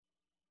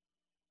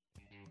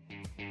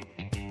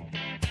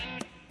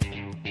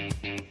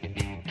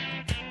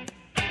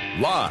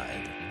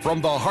Live from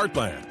the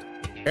heartland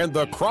and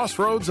the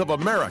crossroads of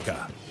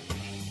America,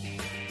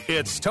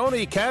 it's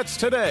Tony Katz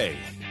Today.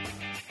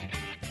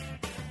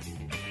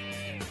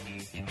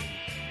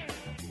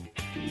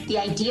 The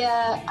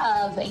idea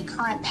of a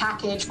current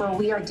package where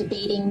we are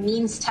debating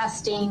means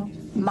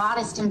testing,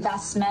 modest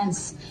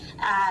investments,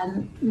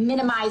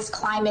 minimize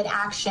climate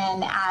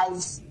action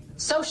as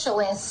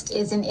socialist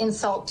is an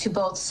insult to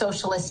both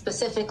socialists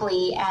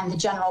specifically and the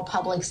general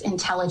public's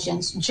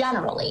intelligence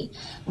generally.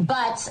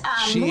 But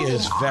she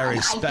is very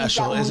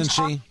special, isn't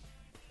she?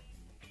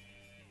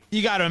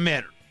 You got to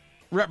admit,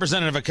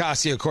 Representative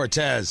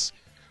Ocasio-Cortez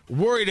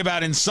worried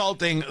about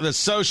insulting the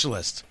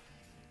socialist.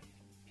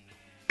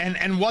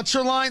 And what's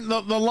her line?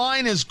 The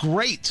line is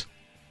great.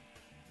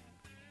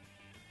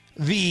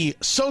 The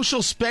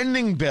social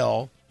spending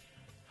bill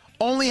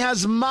only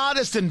has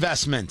modest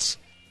investments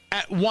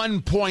at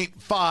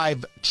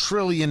 $1.5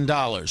 trillion.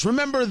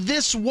 Remember,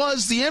 this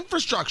was the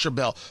infrastructure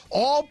bill,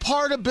 all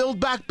part of Build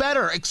Back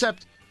Better,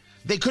 except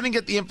they couldn't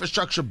get the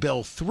infrastructure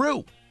bill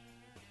through.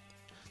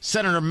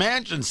 Senator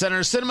Manchin,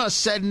 Senator Sinema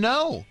said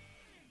no.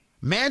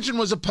 Manchin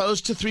was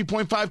opposed to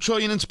 $3.5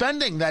 trillion in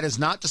spending. That is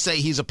not to say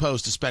he's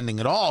opposed to spending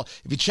at all.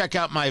 If you check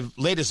out my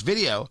latest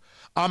video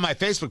on my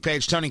Facebook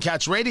page, Tony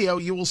Katz Radio,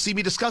 you will see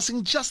me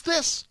discussing just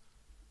this.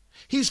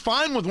 He's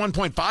fine with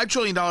 $1.5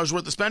 trillion worth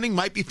of spending,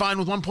 might be fine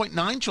with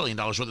 $1.9 trillion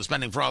worth of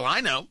spending for all I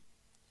know.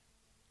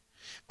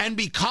 And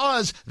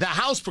because the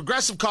House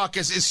Progressive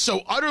Caucus is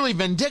so utterly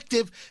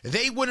vindictive,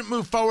 they wouldn't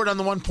move forward on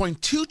the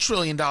 $1.2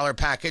 trillion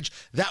package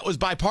that was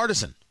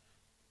bipartisan.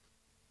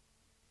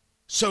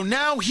 So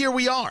now here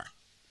we are,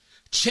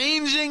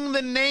 changing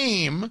the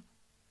name,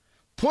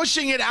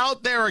 pushing it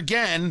out there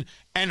again,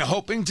 and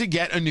hoping to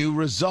get a new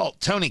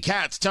result. Tony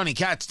Katz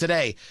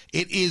Today.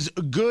 It is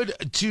good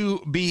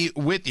to be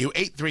with you.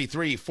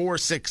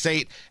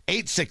 833-468-8669.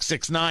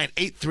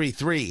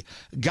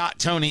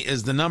 833-GOT-TONY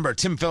is the number.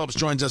 Tim Phillips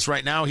joins us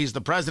right now. He's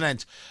the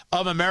president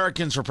of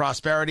Americans for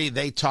Prosperity.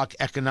 They talk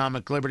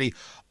economic liberty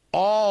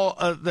all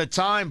the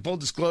time. Full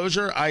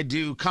disclosure, I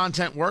do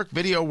content work,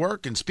 video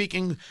work, and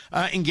speaking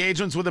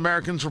engagements with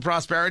Americans for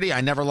Prosperity. I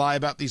never lie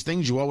about these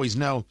things. You always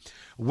know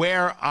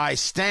where I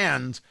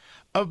stand.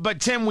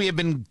 But, Tim, we have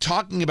been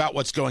talking about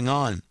what's going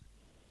on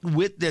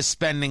with this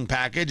spending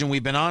package, and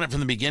we've been on it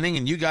from the beginning,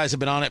 and you guys have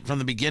been on it from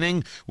the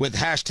beginning with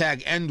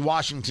hashtag End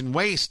Washington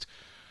Waste.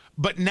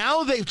 But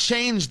now they've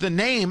changed the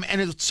name,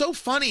 and it's so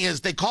funny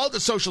is they call it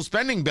the social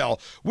spending bill,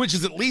 which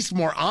is at least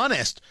more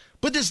honest.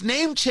 But this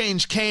name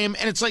change came,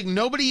 and it's like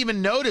nobody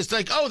even noticed.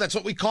 Like, oh, that's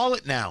what we call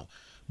it now.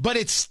 But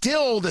it's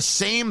still the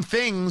same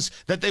things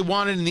that they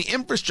wanted in the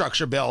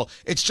infrastructure bill.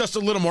 It's just a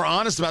little more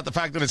honest about the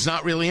fact that it's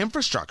not really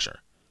infrastructure.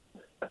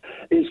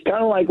 It's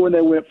kind of like when they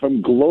went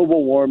from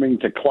global warming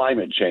to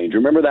climate change.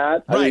 Remember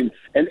that? Right.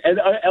 I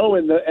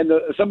mean,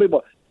 some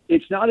people,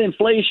 it's not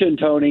inflation,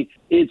 Tony.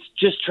 It's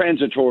just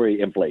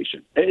transitory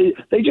inflation.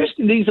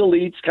 These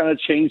elites kind of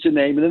change the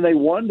name, and then they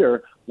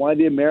wonder why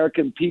the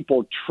American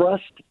people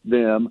trust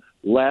them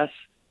less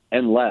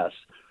and less.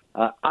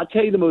 I'll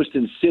tell you the most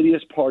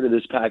insidious part of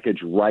this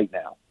package right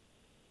now.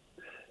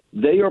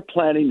 They are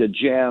planning to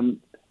jam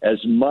as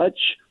much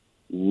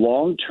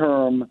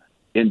long-term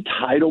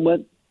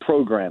entitlement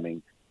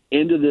programming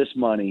into this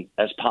money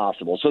as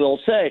possible. So they'll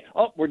say,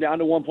 oh, we're down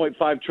to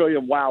 $1.5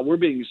 trillion. Wow, we're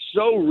being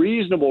so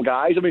reasonable,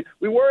 guys. I mean,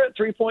 we were at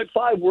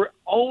 3.5. We're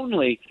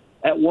only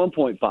at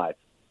 1.5.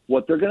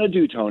 What they're going to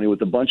do, Tony,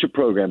 with a bunch of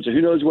programs, and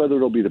who knows whether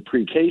it'll be the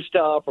pre-K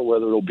stuff or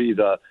whether it'll be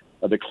the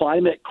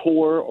climate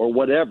core or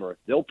whatever,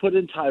 they'll put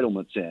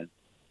entitlements in,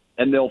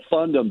 and they'll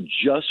fund them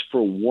just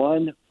for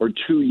 1 or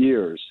 2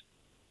 years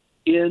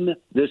in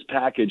this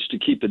package to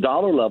keep the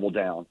dollar level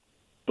down.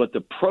 But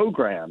the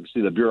programs,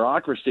 the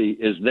bureaucracy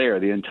is there.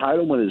 The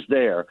entitlement is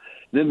there.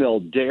 Then they'll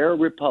dare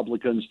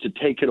Republicans to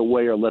take it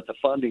away or let the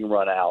funding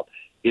run out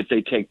if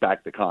they take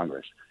back the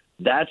Congress.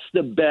 That's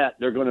the bet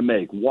they're going to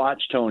make.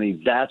 Watch,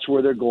 Tony. That's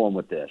where they're going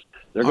with this.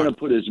 They're going to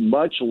put as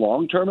much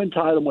long-term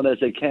entitlement as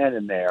they can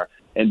in there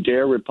and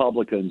dare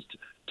Republicans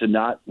to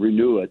not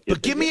renew it.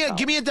 But give me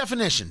a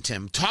definition,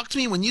 Tim. Talk to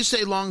me when you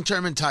say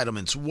long-term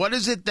entitlements. What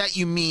is it that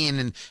you mean,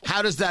 and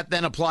how does that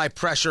then apply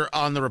pressure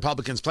on the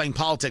Republicans playing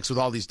politics with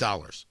all these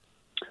dollars?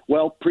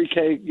 Well,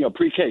 pre-K,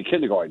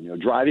 kindergarten,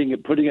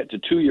 putting it to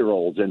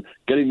 2-year-olds and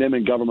getting them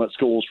in government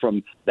schools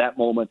from that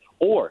moment,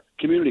 or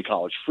community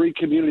college, free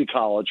community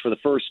college for the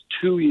first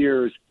 2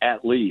 years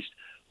at least.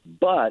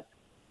 But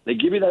they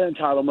give you that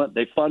entitlement,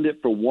 they fund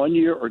it for 1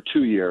 year or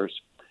 2 years,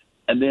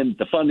 and then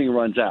the funding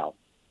runs out.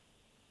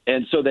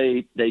 And so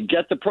they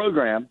get the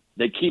program,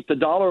 they keep the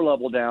dollar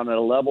level down at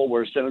a level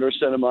where Senator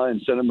Sinema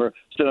and Senator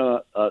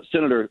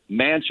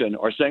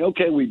Manchin are saying,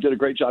 okay, we did a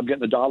great job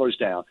getting the dollars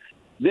down.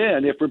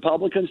 Then if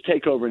Republicans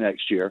take over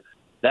next year,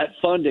 that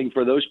funding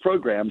for those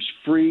programs,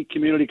 free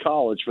community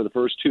college for the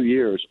first 2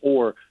 years,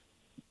 or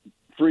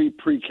free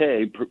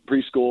pre-K,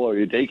 preschool or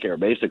daycare,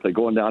 basically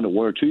going down to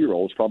 1 or 2 year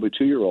olds, probably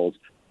 2 year olds,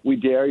 we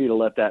dare you to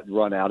let that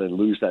run out and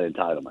lose that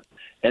entitlement.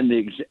 And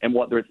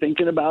what they're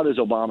thinking about is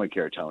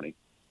Obamacare, Tony.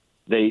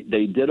 They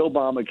did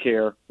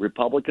Obamacare.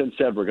 Republicans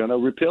said we're going to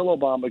repeal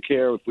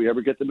Obamacare if we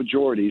ever get the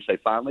majorities. They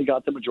finally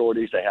got the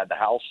majorities. They had the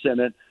House,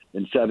 Senate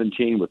in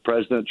 2017 with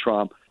President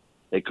Trump.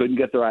 They couldn't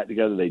get their act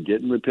together. They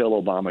didn't repeal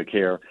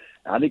Obamacare.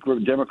 I think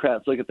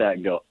Democrats look at that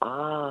and go,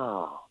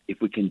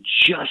 if we can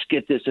just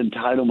get this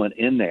entitlement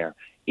in there,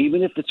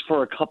 even if it's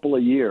for a couple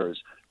of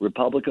years,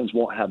 Republicans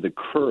won't have the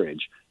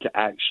courage to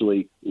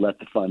actually let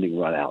the funding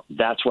run out.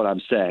 That's what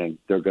I'm saying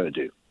they're going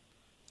to do.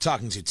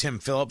 Talking to Tim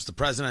Phillips, the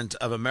president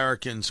of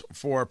Americans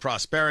for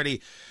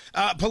Prosperity.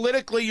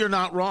 Politically, you're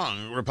not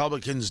wrong.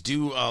 Republicans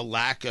do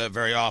lack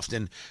very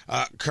often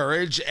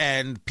courage,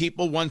 and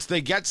people, once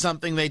they get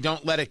something, they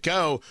don't let it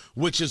go,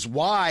 which is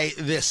why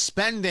this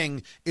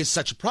spending is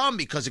such a problem,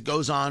 because it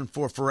goes on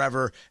for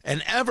forever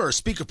and ever.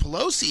 Speaker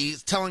Pelosi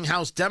is telling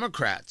House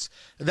Democrats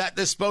that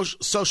this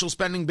social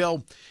spending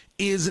bill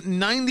is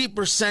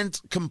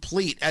 90%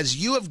 complete, as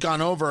you have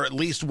gone over at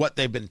least what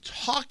they've been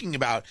talking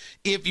about,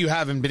 if you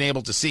haven't been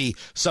able to see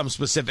some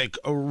specific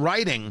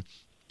writing.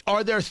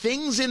 Are there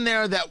things in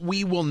there that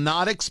we will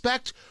not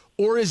expect,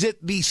 or is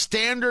it the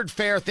standard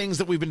fare things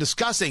that we've been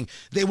discussing?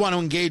 They want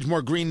to engage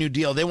more Green New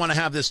Deal. They want to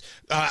have this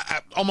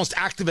almost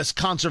activist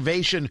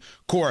conservation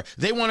core.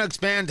 They want to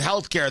expand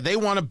healthcare. They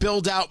want to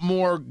build out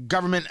more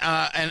government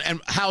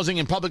and housing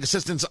and public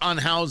assistance on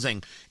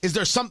housing. Is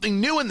there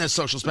something new in this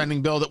social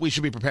spending bill that we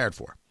should be prepared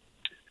for?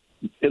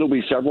 It'll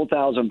be several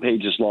thousand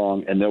pages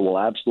long, and there will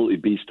absolutely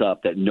be stuff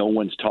that no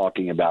one's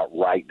talking about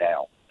right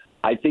now.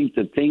 I think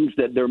the things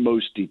that they're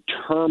most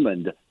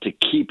determined to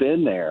keep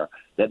in there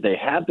that they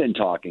have been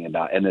talking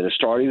about and that are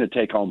starting to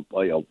take on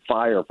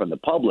fire from the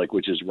public,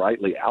 which is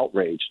rightly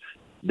outraged,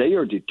 they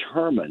are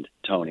determined,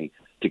 Tony,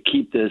 to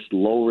keep this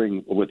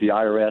lowering with the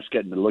IRS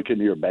getting to look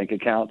into your bank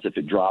accounts. If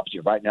it drops,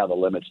 right now the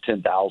limit's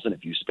 $10,000.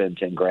 If you spend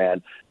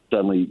 $10,000,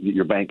 suddenly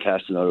your bank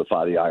has to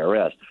notify the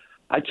IRS.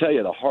 I tell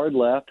you, the hard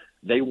left,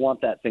 they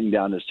want that thing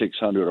down to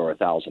 $600 or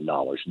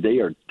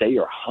 $1,000. They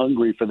are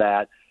hungry for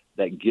that.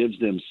 That gives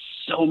them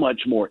so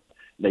much more.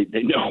 They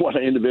know what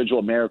individual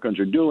Americans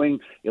are doing.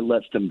 It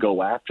lets them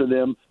go after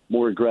them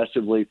more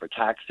aggressively for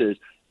taxes.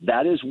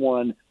 That is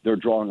one they're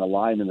drawing a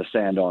line in the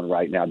sand on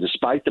right now,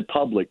 despite the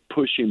public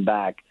pushing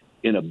back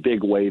in a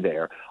big way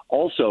there.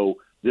 Also,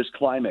 this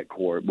climate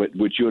corps,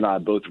 which you and I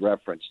both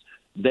referenced,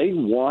 they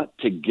want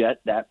to get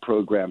that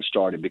program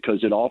started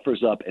because it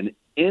offers up an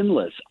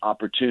endless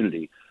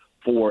opportunity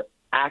for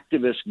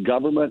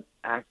government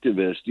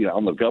activists,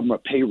 on the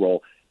government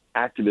payroll,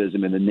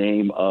 activism in the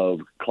name of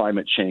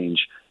climate change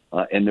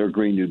and their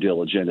Green New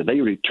Deal agenda. They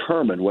are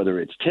determined whether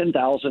it's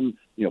 10,000,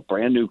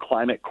 brand new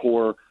climate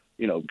corps,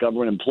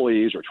 government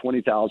employees, or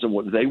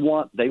 20,000. They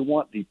want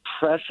the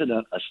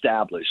precedent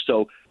established.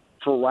 So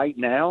for right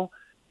now,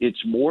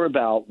 it's more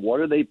about what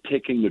are they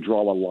picking to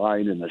draw a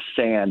line in the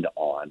sand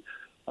on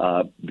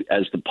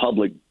as the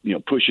public,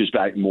 pushes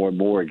back more and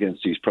more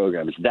against these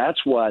programs. That's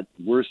what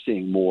we're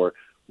seeing more,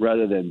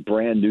 rather than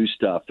brand new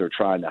stuff they're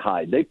trying to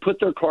hide. They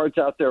put their cards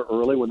out there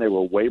early when they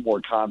were way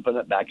more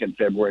confident back in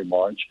February,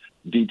 March,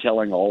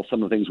 detailing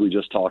some of the things we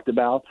just talked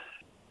about.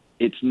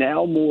 It's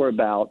now more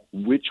about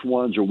which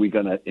ones are we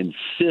going to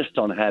insist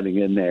on having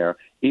in there,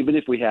 even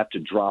if we have to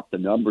drop the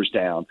numbers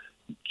down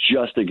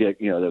just to get,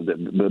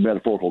 the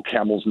metaphorical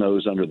camel's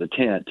nose under the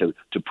tent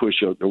to push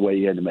their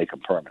way in to make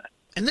them permanent.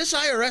 And this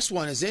IRS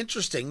one is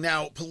interesting.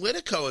 Now,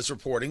 Politico is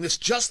reporting this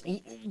just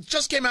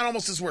came out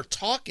almost as we're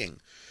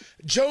talking.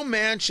 Joe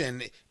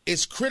Manchin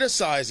is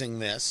criticizing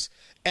this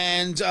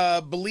and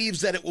believes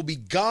that it will be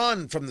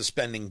gone from the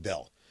spending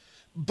bill.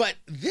 But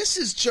this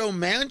is Joe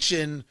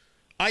Manchin,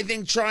 I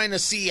think, trying to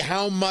see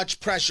how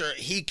much pressure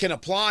he can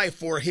apply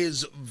for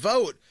his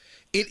vote.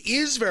 It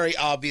is very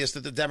obvious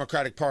that the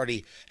Democratic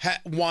Party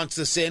wants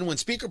this in. When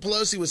Speaker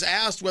Pelosi was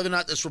asked whether or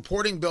not this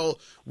reporting bill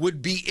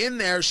would be in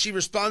there, she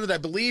responded, I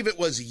believe it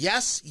was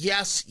yes,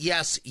 yes,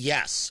 yes,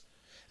 yes,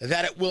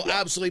 that it will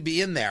absolutely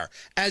be in there.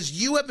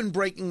 As you have been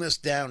breaking this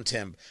down,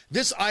 Tim,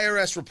 this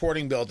IRS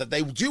reporting bill that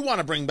they do want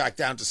to bring back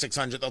down to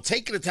 600, they'll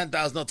take it to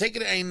 10,000, they'll take it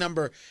to any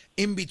number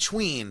in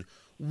between.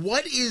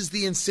 What is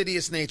the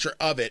insidious nature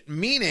of it?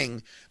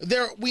 Meaning,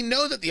 we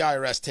know that the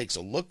IRS takes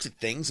a look at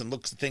things and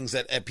looks at things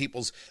at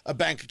people's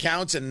bank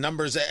accounts and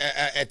numbers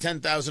at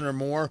 10,000 or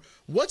more.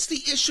 What's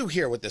the issue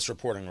here with this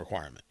reporting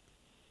requirement?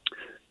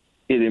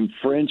 It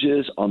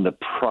infringes on the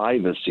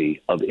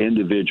privacy of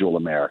individual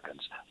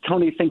Americans.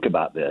 Tony, think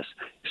about this.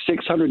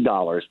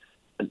 $600.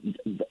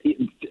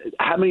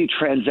 How many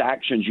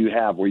transactions you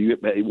have where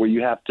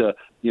you have to,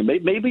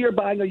 maybe you're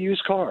buying a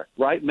used car,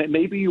 right?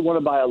 Maybe you want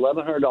to buy a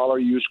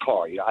 $1,100 used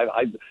car.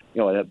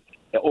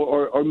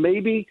 Or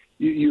maybe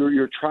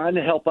you're trying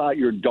to help out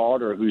your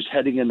daughter who's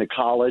heading into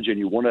college, and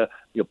you want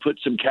to put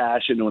some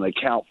cash into an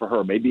account for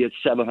her. Maybe it's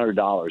 $700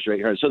 right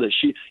here, so that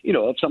she,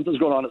 if something's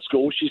going on at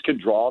school, she can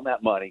draw on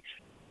that money.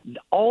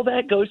 All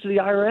that goes to the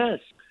IRS.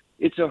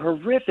 It's a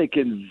horrific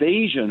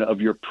invasion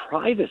of your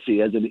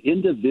privacy as an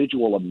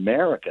individual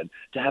American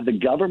to have the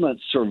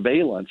government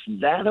surveillance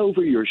that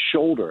over your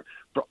shoulder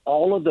for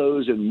all of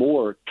those and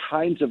more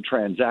kinds of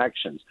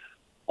transactions.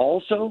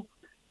 Also,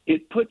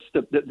 it puts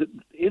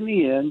in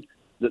the end,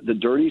 the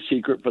dirty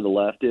secret for the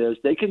left is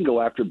they can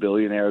go after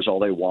billionaires all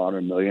they want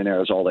or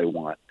millionaires all they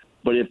want.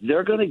 But if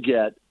they're going to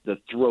get the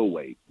throw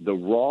weight, the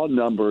raw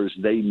numbers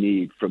they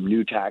need from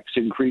new tax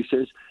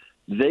increases,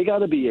 they got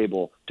to be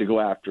able to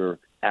go after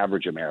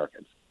average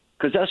Americans.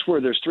 Because that's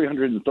where there's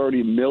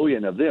 330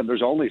 million of them.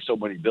 There's only so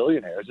many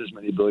billionaires, as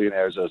many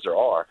billionaires as there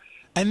are.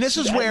 And this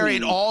is where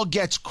it all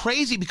gets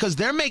crazy, because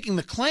they're making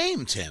the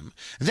claim, Tim,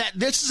 that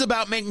this is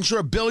about making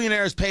sure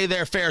billionaires pay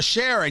their fair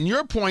share. And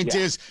your point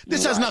is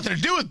this has nothing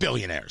to do with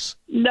billionaires.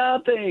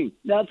 Nothing.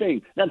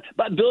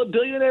 But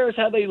billionaires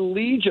have a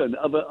legion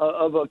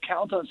of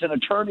accountants and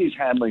attorneys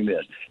handling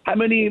this. How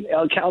many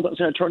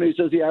accountants and attorneys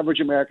does the average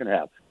American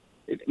have?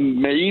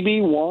 Maybe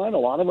one, a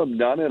lot of them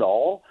none at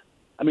all.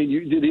 I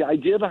mean, the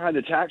idea behind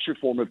the tax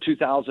reform of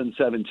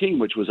 2017,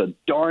 which was a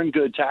darn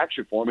good tax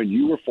reform, and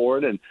you were for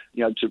it, and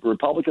to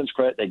Republicans'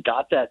 credit, they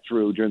got that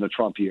through during the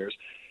Trump years.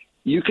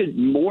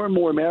 More and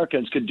more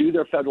Americans could do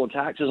their federal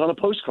taxes on a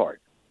postcard.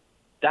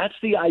 That's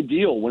the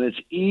ideal when it's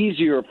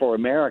easier for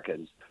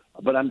Americans.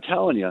 But I'm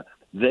telling you,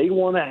 they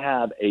want to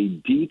have a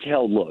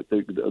detailed look,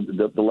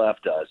 the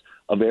left does,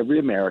 of every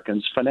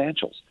American's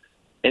financials.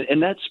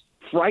 And that's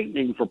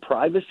frightening for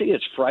privacy.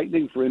 It's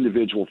frightening for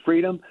individual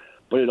freedom.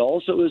 But it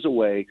also is a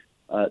way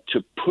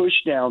to push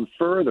down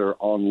further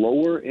on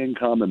lower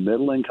income and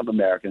middle income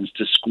Americans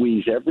to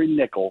squeeze every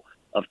nickel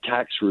of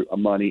tax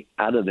money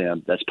out of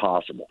them that's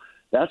possible.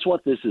 That's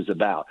what this is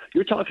about.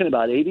 You're talking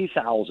about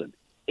 80,000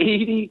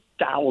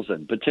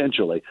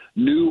 potentially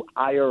new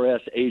IRS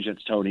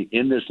agents, Tony,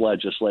 in this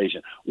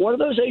legislation. What are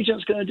those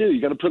agents going to do?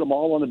 You're going to put them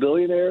all on the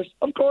billionaires?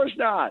 Of course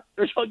not.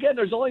 There's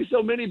only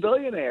so many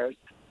billionaires.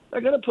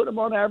 They're going to put them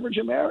on average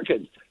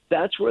Americans.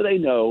 That's where they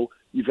know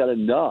you've got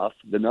enough,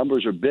 the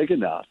numbers are big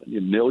enough,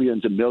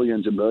 millions and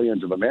millions and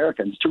millions of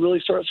Americans to really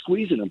start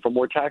squeezing them for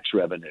more tax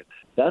revenue.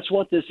 That's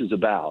what this is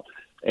about.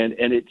 And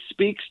it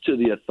speaks to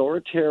the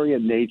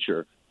authoritarian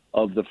nature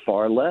of the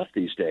far left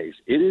these days.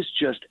 It is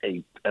just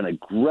an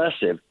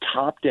aggressive,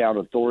 top-down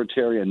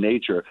authoritarian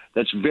nature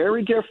that's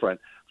very different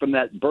from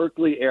that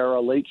Berkeley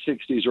era, late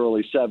 60s,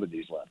 early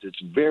 70s left.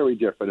 It's very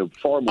different and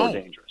far more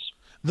dangerous.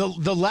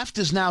 The left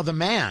is now the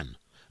man.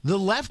 The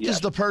left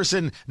is the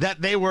person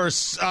that they were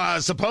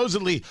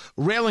supposedly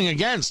railing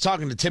against,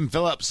 talking to Tim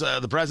Phillips,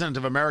 the president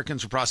of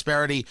Americans for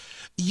Prosperity.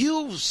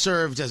 You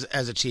served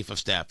as a chief of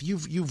staff.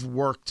 You've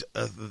worked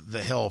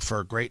the Hill for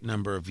a great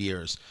number of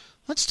years.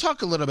 Let's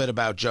talk a little bit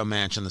about Joe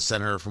Manchin, the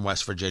senator from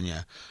West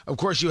Virginia. Of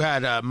course, you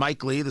had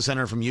Mike Lee, the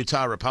senator from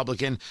Utah,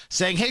 Republican,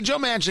 saying, hey, Joe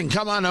Manchin,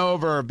 come on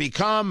over,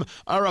 become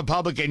a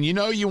Republican. You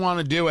know you want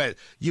to do it.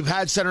 You've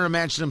had Senator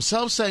Manchin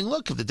himself saying,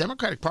 look, if the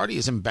Democratic Party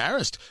is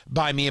embarrassed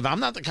by me, if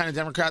I'm not the kind of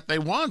Democrat they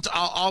want,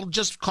 I'll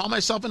just call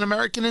myself an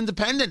American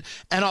independent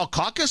and I'll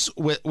caucus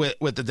with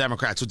the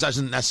Democrats, which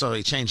doesn't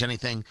necessarily change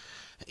anything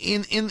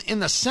in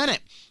the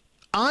Senate.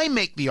 I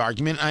make the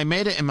argument, I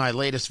made it in my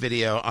latest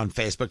video on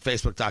Facebook,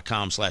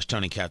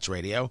 facebook.com/Tony Katz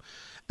Radio,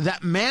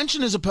 that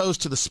Manchin is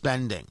opposed to the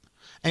spending.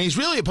 And he's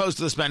really opposed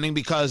to the spending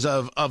because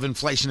of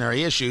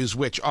inflationary issues,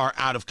 which are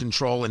out of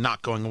control and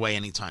not going away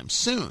anytime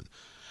soon.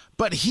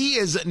 But he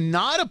is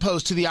not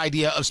opposed to the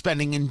idea of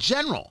spending in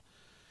general.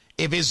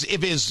 If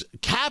his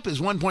cap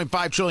is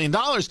 $1.5 trillion,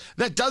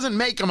 that doesn't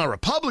make him a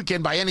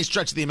Republican by any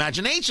stretch of the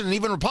imagination, and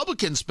even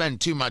Republicans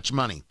spend too much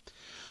money.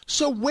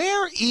 So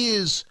where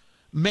is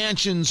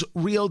Manchin's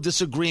real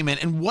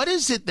disagreement, and what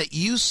is it that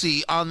you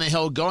see on the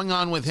Hill going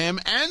on with him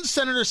and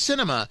Senator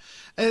Sinema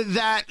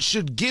that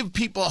should give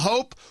people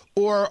hope,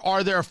 or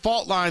are there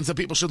fault lines that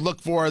people should look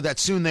for that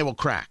soon they will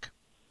crack?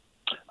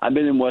 I've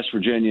been in West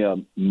Virginia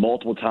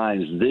multiple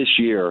times this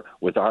year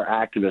with our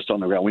activists on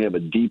the ground. We have a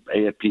deep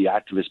AFP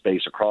activist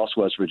base across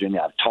West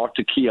Virginia. I've talked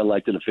to key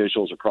elected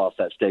officials across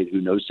that state who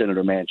know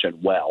Senator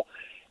Manchin well,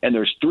 and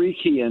there's three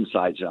key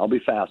insights, and I'll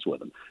be fast with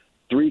them.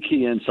 Three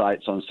key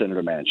insights on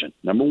Senator Manchin.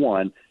 Number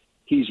one,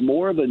 he's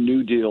more of a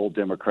New Deal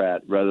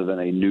Democrat rather than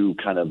a new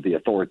kind of the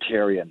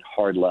authoritarian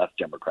hard left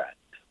Democrat,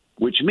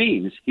 which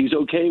means he's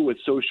okay with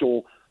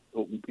social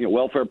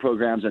welfare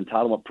programs,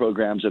 entitlement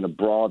programs in a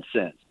broad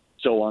sense.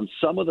 So on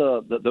some of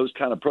those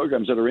kind of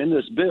programs that are in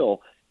this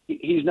bill,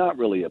 he's not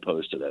really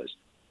opposed to those.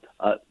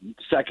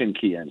 Second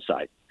key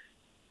insight,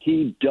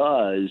 he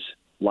does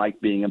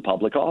like being in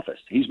public office.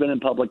 He's been in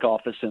public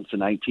office since the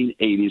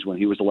 1980s when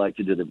he was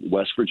elected to the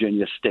West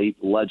Virginia state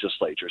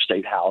legislature,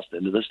 state house,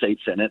 then to the state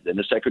senate, then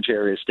the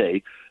secretary of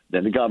state,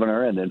 then the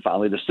governor, and then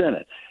finally the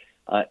Senate.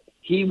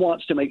 He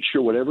wants to make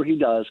sure whatever he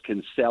does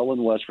can sell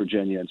in West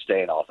Virginia and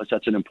stay in office.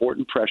 That's an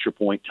important pressure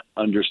point to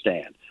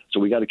understand. So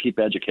we got to keep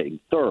educating.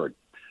 Third,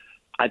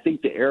 I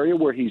think the area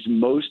where he's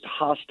most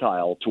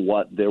hostile to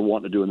what they're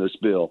wanting to do in this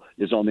bill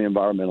is on the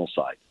environmental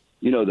side.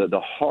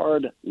 The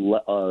hard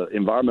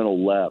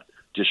environmental left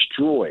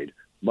destroyed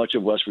much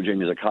of West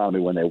Virginia's economy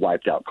when they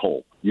wiped out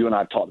coal. You and I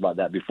have talked about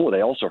that before. They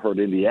also hurt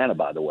Indiana,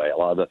 by the way, a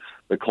lot of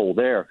the coal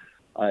there.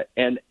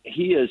 And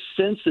he is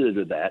sensitive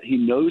to that. He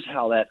knows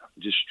how that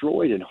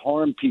destroyed and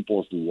harmed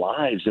people's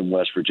lives in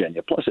West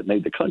Virginia. Plus, it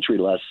made the country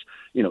less,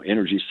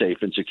 energy safe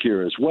and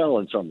secure as well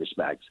in some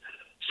respects.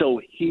 So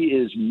he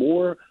is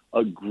more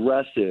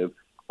aggressive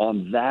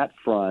on that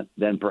front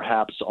than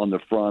perhaps on the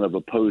front of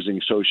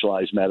opposing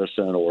socialized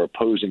medicine or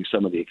opposing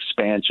some of the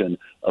expansion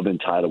of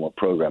entitlement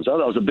programs. I thought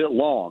that was a bit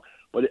long,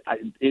 but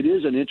it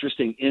is an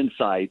interesting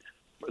insight,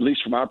 at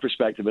least from our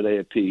perspective at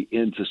AFP,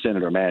 into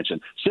Senator Manchin.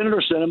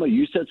 Senator Sinema,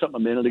 you said something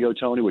a minute ago,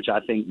 Tony, which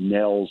I think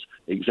nails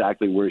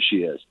exactly where she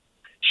is.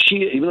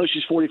 She, even though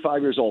she's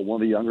 45 years old,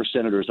 one of the younger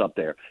senators up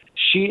there,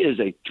 she is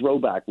a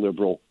throwback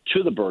liberal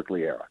to the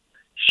Berkeley era.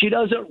 She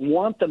doesn't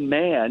want the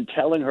man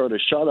telling her to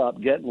shut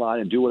up, get in line,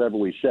 and do whatever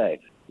we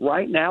say.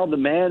 Right now, the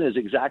man is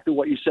exactly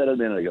what you said a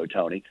minute ago,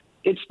 Tony.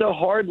 It's the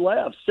hard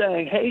left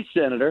saying, hey,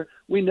 Senator,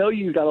 we know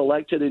you got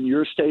elected in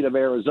your state of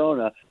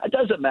Arizona. It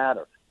doesn't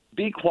matter.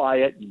 Be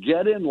quiet,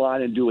 get in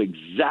line, and do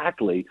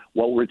exactly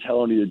what we're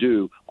telling you to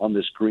do on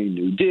this Green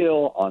New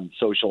Deal, on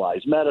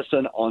socialized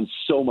medicine, on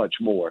so much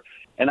more.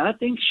 And I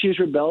think she's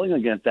rebelling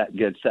against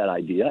that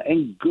idea,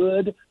 and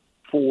good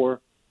for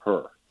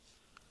her.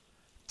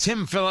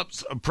 Tim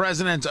Phillips,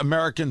 President,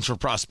 Americans for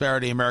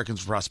Prosperity,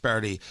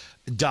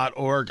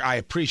 AmericansForProsperity.org. I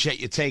appreciate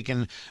you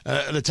taking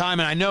the time,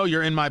 and I know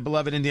you're in my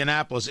beloved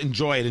Indianapolis.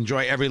 Enjoy it.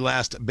 Enjoy every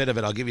last bit of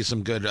it. I'll give you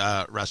some good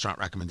restaurant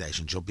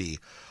recommendations. You'll be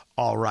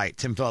all right.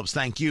 Tim Phillips,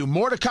 thank you.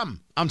 More to come.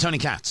 I'm Tony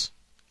Katz.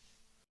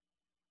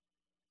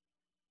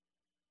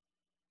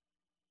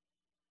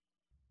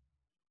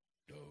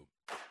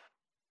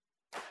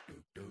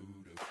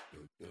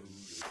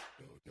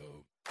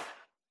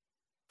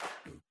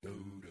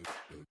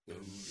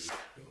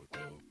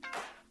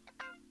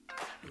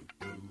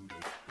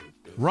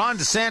 Ron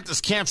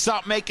DeSantis can't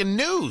stop making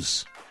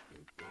news.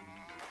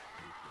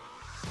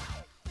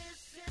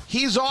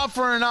 He's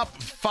offering up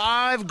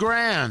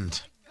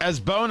 $5,000 as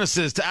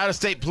bonuses to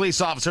out-of-state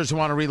police officers who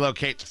want to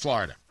relocate to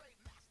Florida.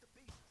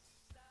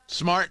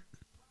 Smart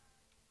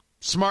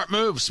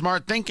move,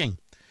 smart thinking.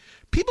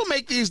 People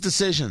make these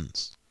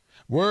decisions.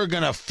 We're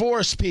going to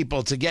force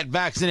people to get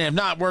vaccinated. If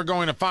not, we're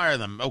going to fire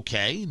them.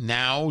 Okay,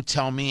 now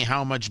tell me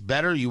how much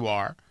better you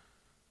are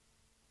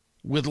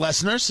with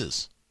less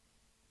nurses.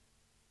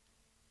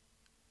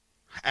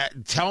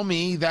 Tell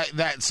me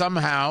that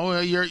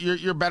somehow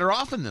you're better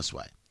off in this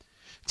way.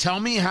 Tell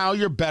me how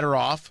you're better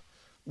off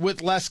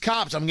with less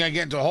cops. I'm going to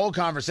get into a whole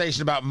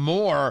conversation about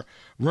more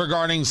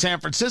regarding San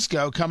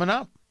Francisco coming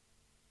up.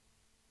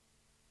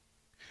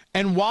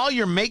 And while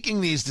you're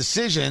making these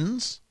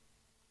decisions,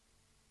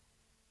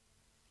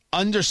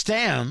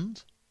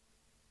 understand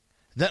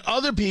that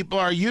other people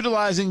are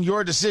utilizing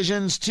your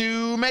decisions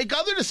to make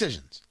other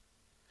decisions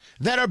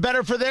that are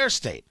better for their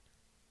state.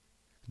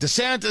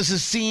 DeSantis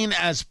is seen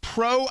as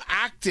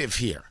proactive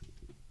here.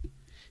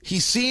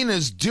 He's seen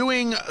as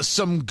doing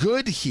some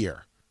good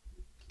here.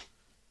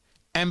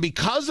 And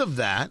because of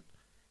that,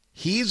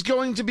 he's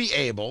going to be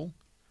able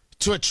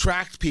to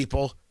attract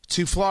people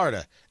to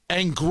Florida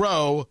and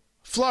grow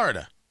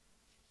Florida.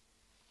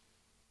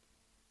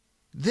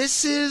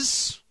 This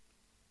is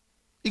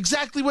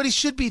exactly what he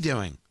should be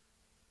doing.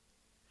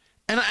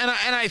 And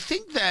I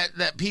think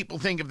that people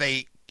think if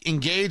they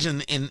engage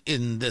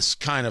in this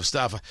kind of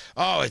stuff,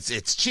 oh,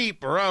 it's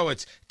cheap, or oh,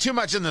 it's too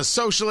much in the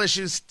social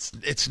issues.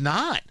 It's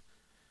not.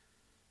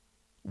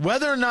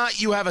 Whether or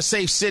not you have a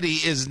safe city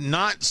is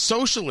not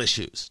social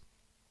issues.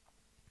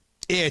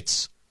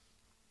 It's,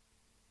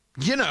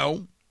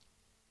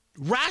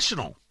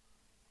 rational.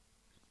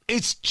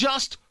 It's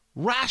just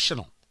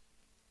rational.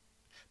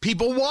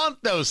 People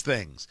want those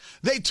things.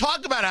 They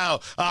talk about how,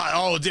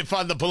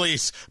 defund the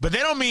police, but they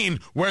don't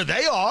mean where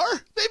they are.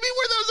 They mean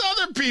where those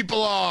other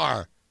people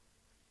are,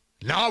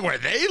 not where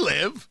they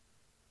live.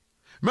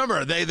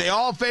 Remember, they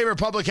all favor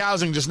public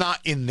housing, just not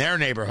in their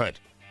neighborhood.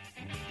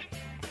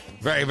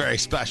 Very, very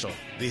special,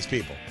 these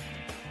people.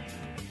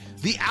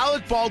 The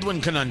Alec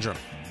Baldwin conundrum.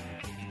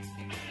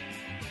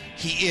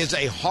 He is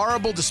a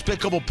horrible,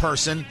 despicable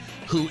person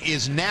who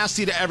is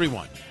nasty to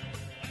everyone.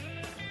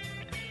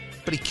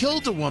 But he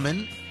killed a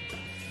woman,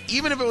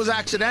 even if it was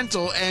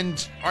accidental,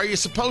 and are you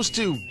supposed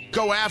to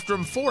go after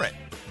him for it?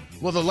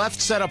 Well, the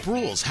left set up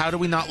rules. How do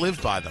we not live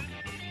by them?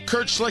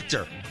 Kurt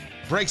Schlichter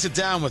breaks it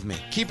down with me.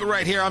 Keep it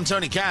right here. I'm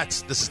Tony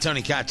Katz. This is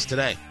Tony Katz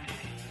Today.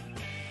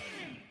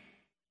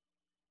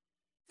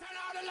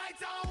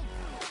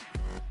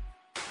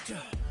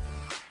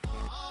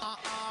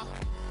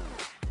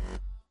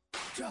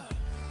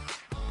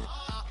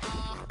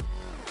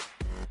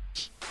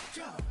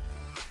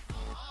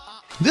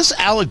 This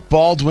Alec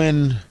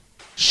Baldwin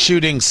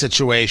shooting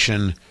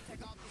situation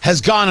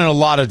has gone in a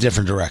lot of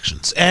different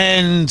directions,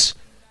 and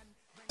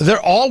they're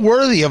all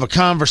worthy of a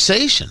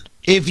conversation.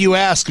 If you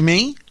ask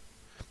me,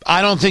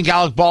 I don't think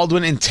Alec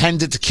Baldwin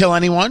intended to kill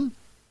anyone.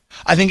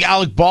 I think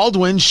Alec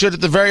Baldwin should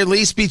at the very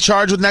least be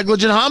charged with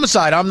negligent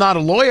homicide. I'm not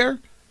a lawyer,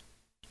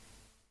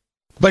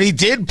 but he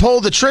did pull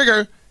the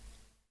trigger.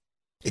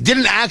 It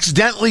didn't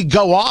accidentally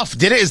go off,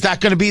 did it? Is that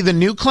going to be the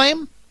new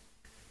claim?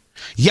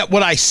 Yet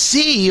what I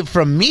see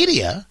from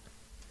media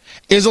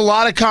is a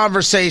lot of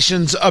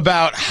conversations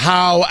about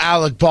how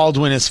Alec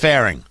Baldwin is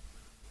faring.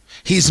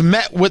 He's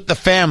met with the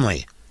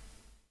family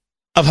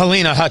of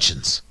Helena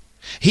Hutchins.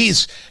 He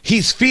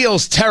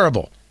feels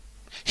terrible.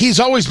 he's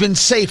always been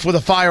safe with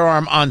a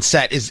firearm on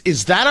set.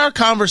 Is that our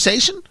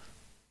conversation?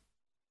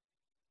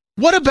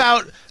 What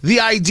about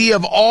the idea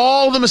of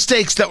all the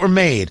mistakes that were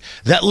made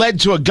that led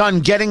to a gun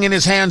getting in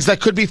his hands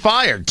that could be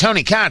fired?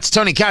 Tony Katz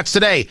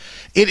today.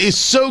 It is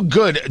so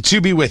good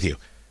to be with you.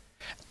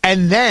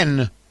 And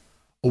then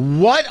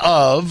what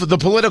of the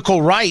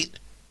political right?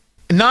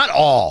 Not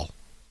all,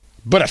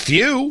 but a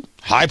few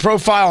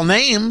high-profile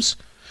names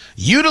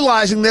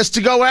utilizing this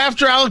to go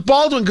after Alec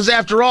Baldwin, because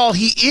after all,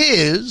 he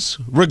is,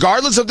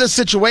 regardless of this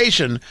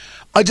situation,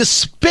 a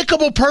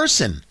despicable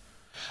person.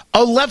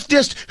 A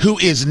leftist who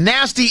is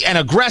nasty and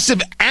aggressive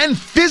and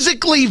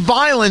physically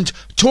violent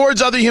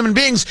towards other human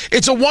beings.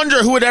 It's a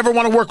wonder who would ever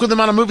want to work with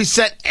him on a movie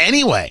set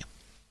anyway.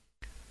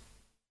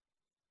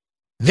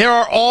 There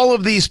are all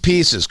of these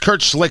pieces.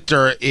 Kurt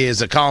Schlichter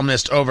is a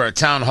columnist over at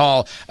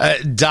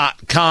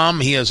townhall.com.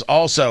 He is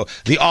also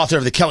the author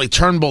of the Kelly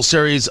Turnbull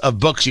series of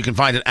books you can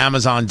find at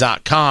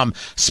amazon.com.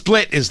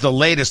 Split is the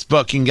latest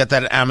book. You can get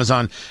that at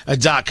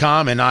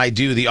amazon.com, and I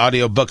do the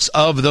audiobooks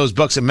of those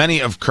books and many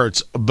of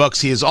Kurt's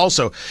books. He is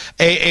also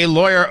a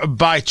lawyer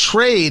by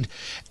trade,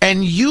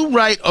 and you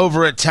write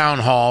over at Town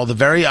Hall the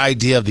very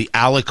idea of the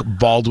Alec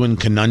Baldwin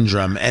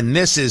conundrum, and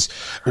this is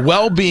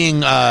well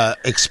being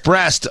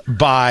expressed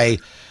by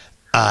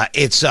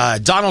it's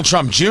Donald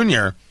Trump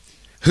Jr.,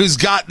 who's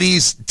got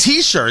these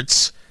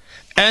T-shirts,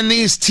 and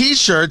these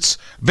T-shirts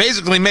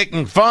basically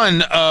making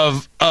fun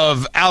of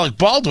Alec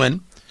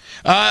Baldwin,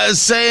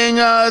 saying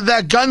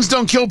that guns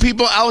don't kill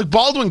people, Alec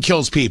Baldwin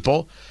kills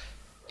people.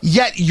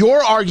 Yet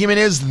your argument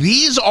is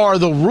these are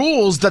the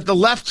rules that the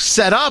left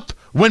set up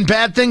when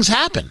bad things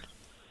happen.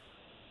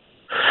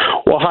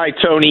 Well, hi,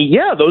 Tony.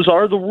 Yeah, those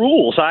are the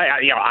rules.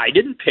 I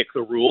didn't pick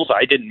the rules.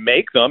 I didn't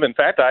make them. In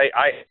fact,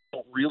 I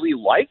don't really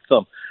like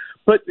them.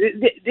 But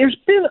there's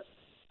been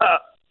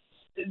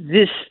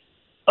this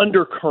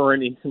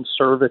undercurrent in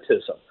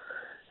conservatism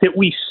that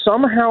we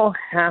somehow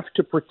have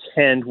to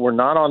pretend we're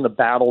not on the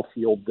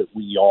battlefield that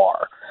we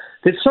are,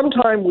 that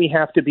sometimes we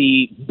have to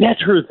be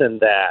better than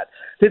that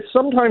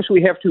sometimes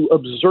we have to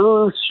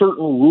observe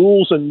certain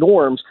rules and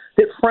norms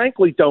that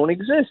frankly don't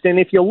exist. And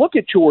if you look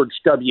at George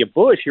W.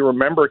 Bush, you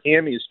remember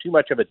him, he's too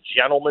much of a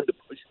gentleman to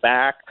push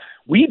back.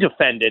 We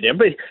defended him,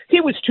 but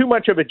he was too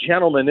much of a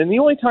gentleman. And the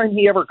only time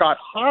he ever got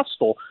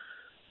hostile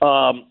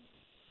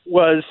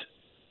was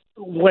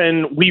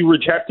when we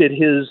rejected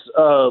his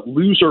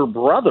loser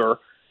brother,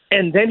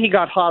 and then he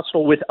got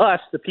hostile with us,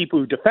 the people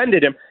who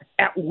defended him,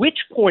 at which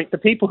point the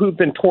people who've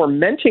been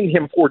tormenting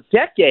him for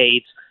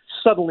decades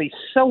suddenly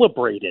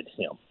celebrated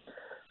him.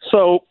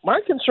 So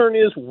my concern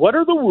is, what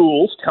are the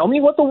rules? Tell me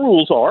what the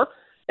rules are,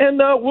 and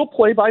we'll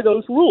play by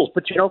those rules,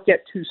 but you don't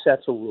get two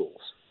sets of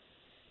rules.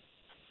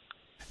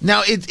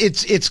 Now,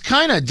 it's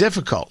kind of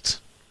difficult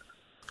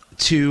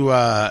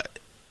to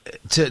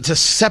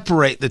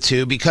separate the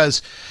two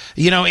because,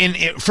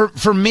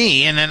 for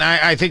me, and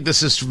I think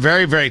this is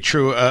very, very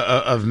true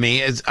of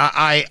me, is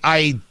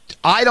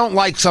I don't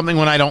like something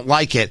when I don't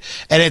like it,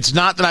 and it's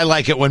not that I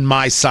like it when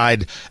my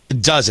side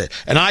does it.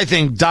 And I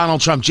think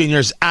Donald Trump Jr.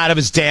 is out of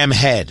his damn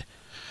head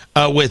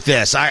with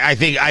this. I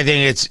think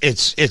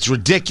it's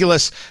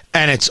ridiculous,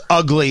 and it's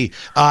ugly,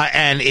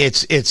 and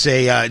it's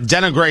a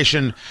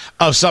denigration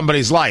of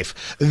somebody's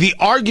life. The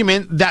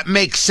argument that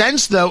makes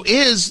sense, though,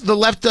 is the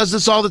left does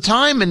this all the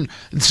time, and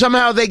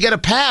somehow they get a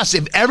pass.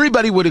 If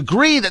everybody would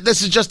agree that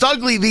this is just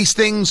ugly, these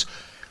things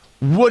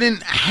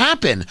wouldn't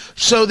happen.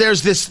 So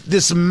there's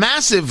this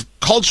massive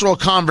cultural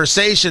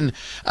conversation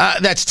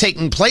that's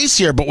taking place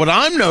here. But what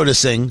I'm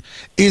noticing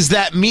is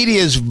that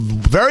media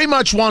very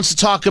much wants to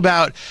talk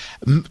about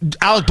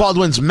Alec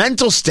Baldwin's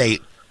mental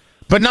state,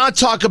 but not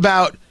talk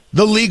about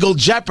the legal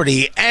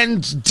jeopardy.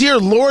 And dear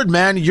Lord,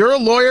 man, you're a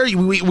lawyer.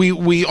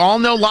 We all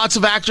know lots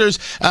of actors.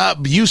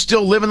 You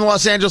still live in the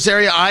Los Angeles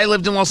area. I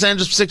lived in Los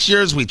Angeles for 6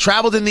 years. We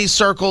traveled in these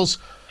circles.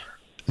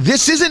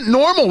 This isn't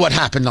normal what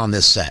happened on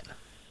this set.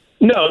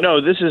 No,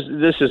 this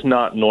is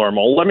not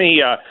normal. Let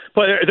me,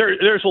 but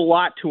there's a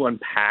lot to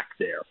unpack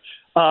there.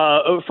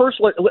 First,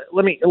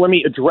 let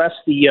me address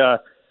the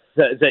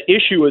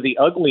issue of the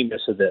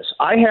ugliness of this.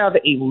 I have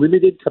a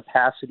limited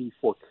capacity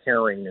for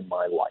caring in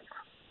my life.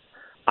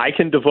 I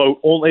can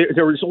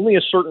there is only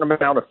a certain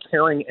amount of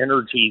caring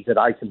energy that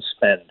I can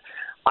spend.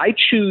 I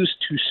choose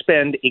to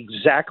spend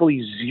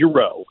exactly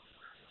zero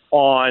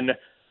on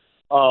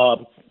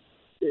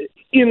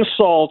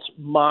insults,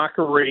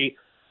 mockery,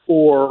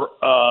 or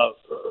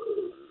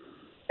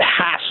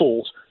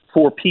hassles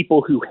for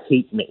people who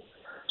hate me.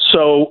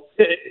 So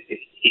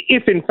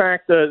if, in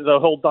fact, the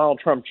whole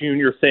Donald Trump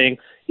Jr. thing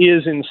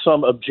is in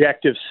some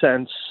objective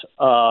sense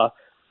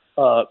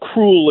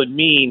cruel and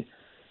mean,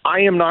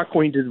 I am not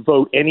going to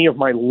devote any of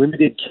my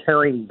limited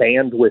caring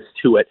bandwidth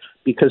to it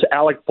because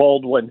Alec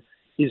Baldwin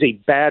is a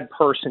bad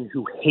person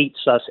who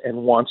hates us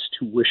and wants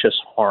to wish us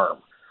harm.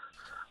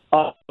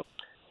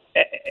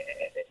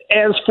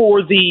 As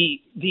for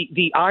the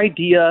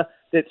idea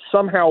that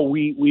somehow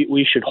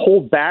we should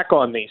hold back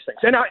on these things,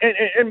 and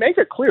make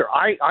it clear,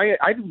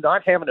 I do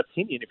not have an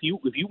opinion. If you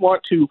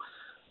want to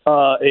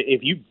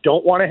If you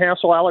don't want to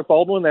hassle Alec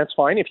Baldwin, that's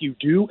fine. If you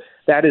do,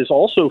 that is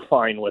also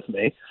fine with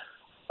me.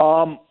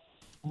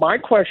 My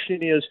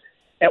question is,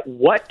 at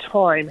what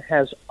time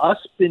has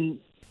us been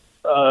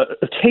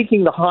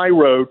taking the high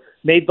road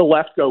made the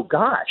left go,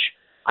 gosh,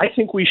 I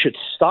think we should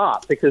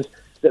stop because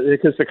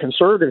the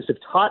conservatives have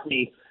taught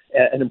me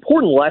an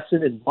important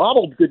lesson and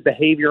modeled good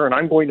behavior, and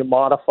I'm going to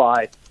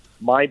modify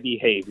my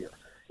behavior.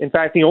 In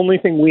fact, the only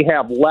thing we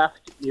have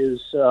left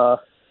is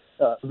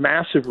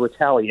massive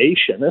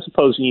retaliation as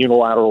opposed to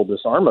unilateral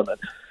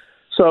disarmament.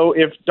 So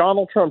if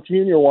Donald Trump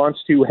Jr.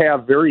 wants to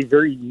have very,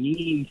 very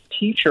mean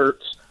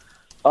T-shirts,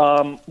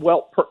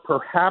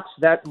 perhaps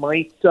that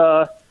might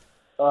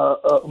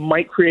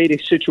create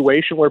a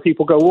situation where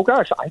people go, well,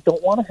 gosh, I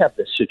don't want to have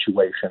this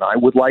situation. I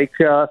would like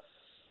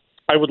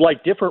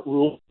different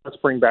rules. Let's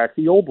bring back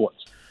the old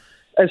ones.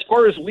 As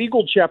far as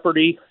legal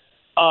jeopardy,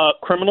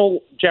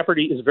 criminal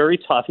jeopardy is very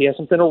tough. He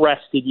hasn't been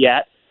arrested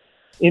yet.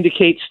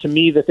 Indicates to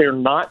me that they're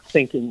not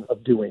thinking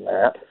of doing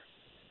that,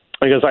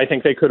 because I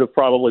think they could have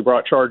probably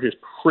brought charges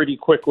pretty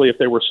quickly if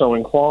they were so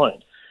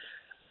inclined.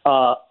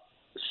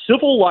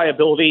 Civil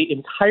liability,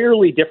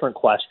 entirely different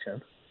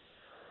question.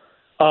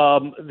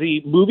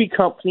 The movie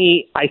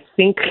company, I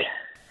think,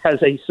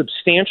 has a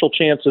substantial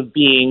chance of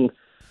being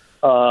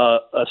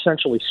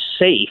essentially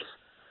safe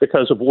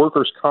because of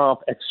workers'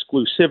 comp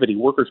exclusivity.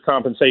 Workers'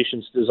 compensation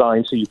is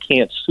designed so you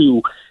can't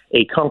sue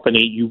a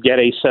company. You get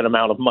a set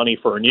amount of money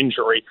for an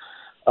injury.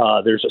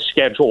 There's a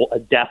schedule. A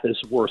death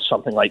is worth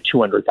something like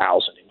 $200,000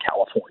 in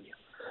California.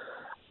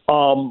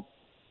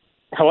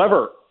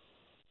 However,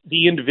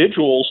 the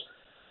individuals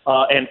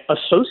and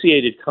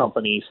associated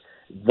companies,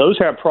 those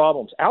have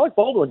problems. Alec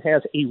Baldwin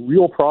has a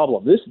real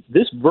problem.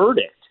 This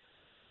verdict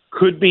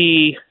could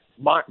be,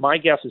 my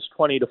guess is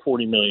 $20 to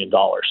 $40 million,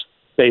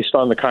 based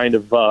on the kind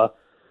of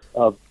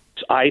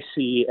I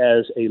see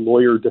as a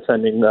lawyer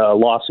defending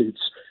lawsuits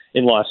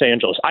in Los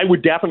Angeles. I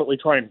would definitely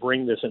try and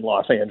bring this in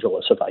Los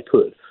Angeles if I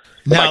could.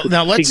 Now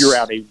let's figure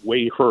out a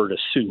way for her to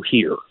sue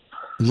here.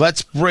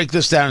 Let's break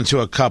this down into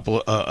a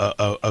couple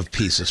of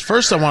pieces.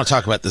 First, I want to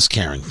talk about this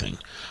caring thing.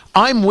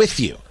 I'm with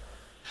you.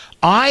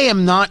 I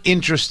am not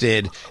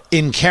interested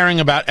in caring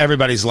about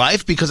everybody's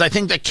life because I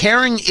think that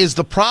caring is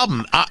the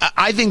problem.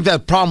 I think the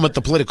problem with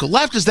the political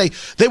left is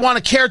they want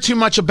to care too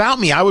much about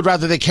me. I would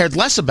rather they cared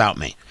less about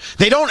me.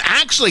 They don't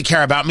actually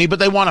care about me, but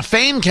they want to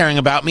feign caring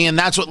about me, and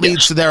that's what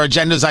leads to their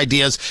agendas,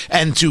 ideas,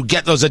 and to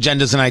get those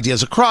agendas and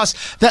ideas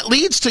across. That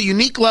leads to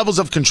unique levels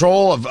of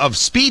control of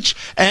speech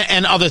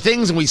and other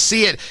things, and we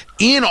see it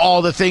in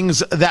all the things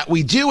that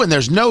we do, and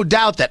there's no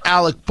doubt that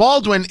Alec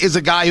Baldwin is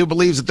a guy who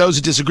believes that those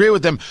who disagree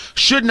with him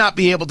should not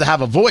be able to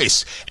have a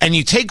voice. And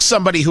you take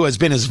somebody who has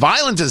been as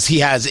violent as he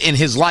has in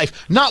his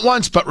life, not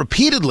once, but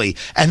repeatedly,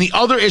 and the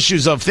other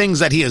issues of things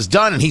that he has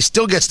done, and he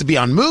still gets to be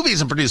on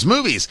movies and produce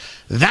movies.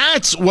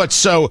 That's what's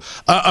so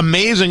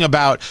amazing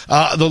about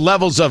the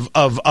levels of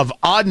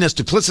oddness,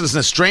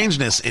 duplicitousness,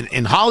 strangeness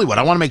in Hollywood.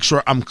 I want to make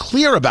sure I'm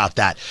clear about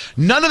that.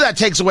 None of that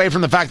takes away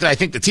from the fact that I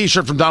think the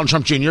T-shirt from Donald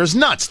Trump Jr. is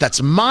nuts.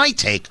 That's my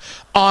take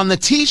on the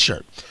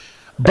T-shirt.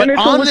 But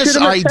on this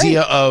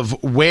idea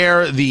of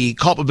where the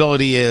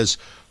culpability is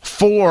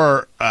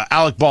for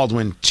Alec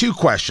Baldwin, two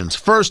questions.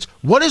 First,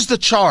 what is the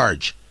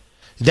charge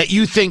that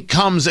you think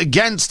comes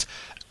against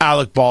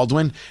Alec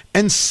Baldwin?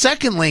 And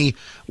secondly,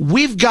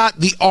 we've got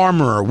the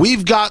armorer.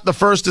 We've got the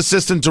first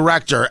assistant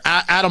director,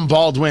 Adam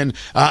Baldwin,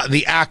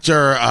 the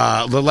actor,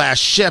 The Last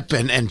Ship,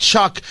 and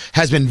Chuck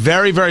has been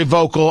very, very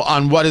vocal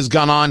on what has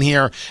gone on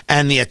here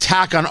and the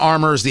attack on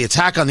armorers, the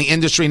attack on the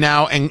industry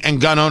now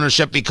and gun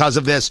ownership because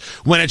of this,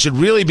 when it should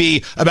really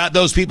be about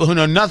those people who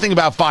know nothing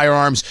about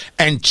firearms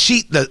and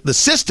cheat the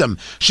system.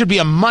 Should be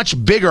a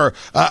much bigger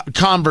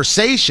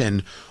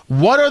conversation.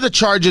 What are the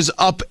charges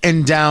up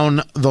and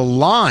down the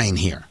line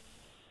here?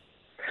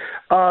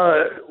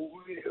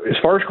 As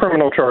far as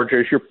criminal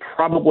charges, you're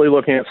probably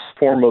looking at some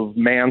form of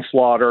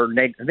manslaughter.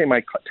 They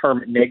might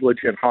term it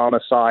negligent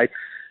homicide.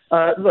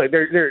 Look,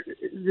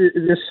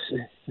 this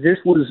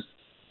was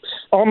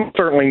almost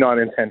certainly not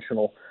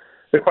intentional.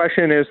 The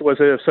question is, was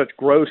it of such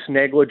gross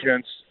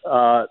negligence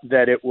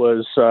that it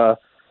was, the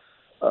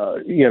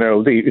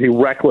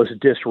reckless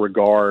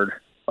disregard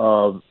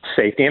of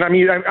safety? And I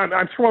mean,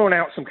 I'm throwing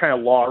out some kind of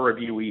law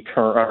review-y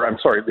term, or I'm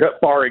sorry,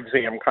 bar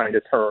exam kind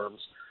of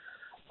terms.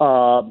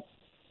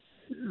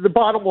 The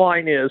bottom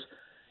line is,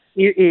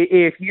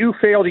 if you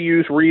fail to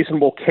use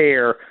reasonable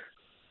care,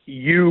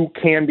 you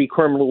can be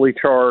criminally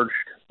charged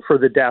for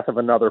the death of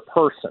another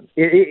person.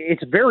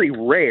 It's very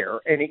rare,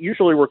 and it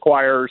usually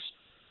requires,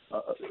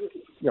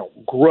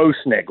 gross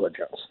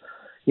negligence.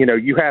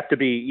 It has to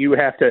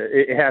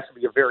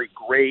be a very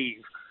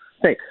grave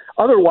thing.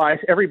 Otherwise,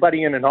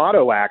 everybody in an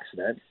auto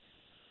accident,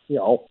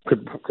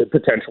 could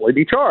potentially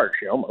be charged.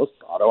 Most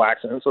auto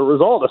accidents are a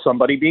result of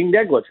somebody being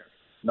negligent,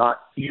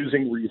 not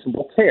using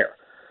reasonable care.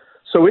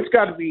 So it's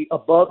got to be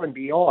above and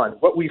beyond.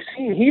 What we've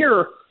seen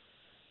here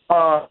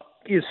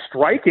is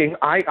striking.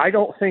 I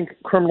don't think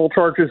criminal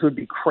charges would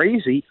be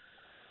crazy.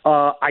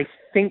 I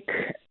think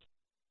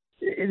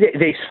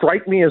they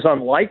strike me as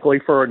unlikely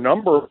for a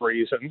number of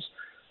reasons.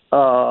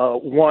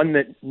 One,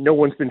 that no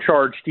one's been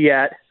charged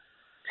yet.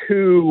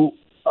 Two,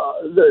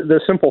 the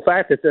simple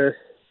fact that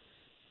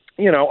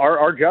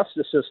our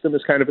justice system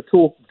is kind of a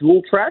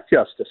dual track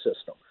justice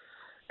system.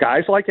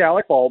 Guys like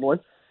Alec Baldwin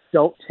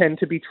don't tend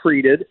to be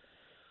treated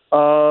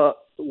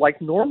like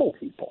normal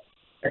people,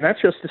 and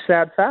that's just a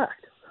sad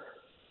fact.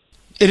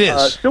 It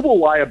is. Civil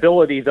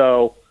liability,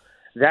 though,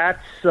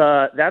 that's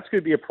going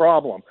to be a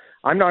problem.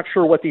 I'm not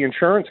sure what the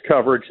insurance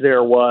coverage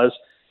there was.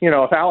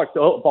 If Alec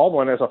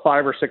Baldwin has a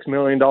 $5 or $6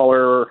 million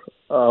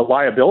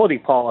liability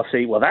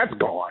policy, well, that's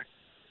gone.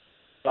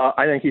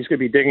 I think he's going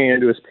to be digging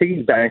into his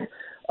piggy bank.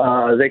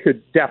 They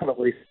could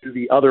definitely sue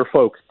the other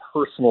folks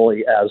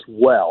personally as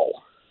well.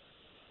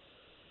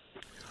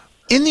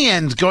 In the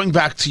end, going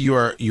back to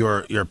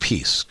your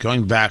piece,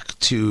 going back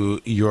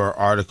to your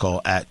article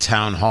at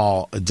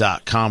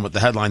townhall.com with the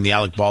headline, The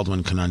Alec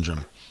Baldwin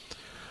Conundrum,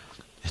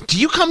 do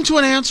you come to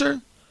an answer?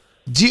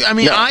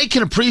 No. I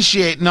can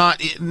appreciate not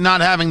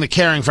having the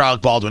caring for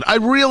Alec Baldwin. I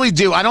really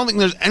do. I don't think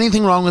there's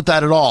anything wrong with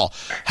that at all.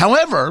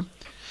 However,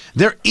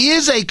 there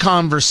is a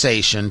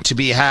conversation to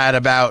be had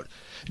about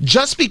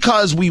just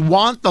because we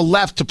want the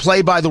left to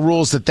play by the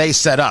rules that they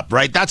set up,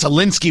 right? That's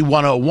Alinsky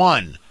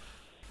 101.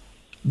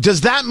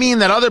 Does that mean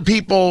that other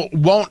people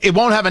won't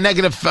have a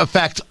negative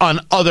effect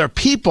on other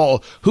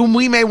people whom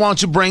we may want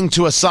to bring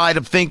to a side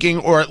of thinking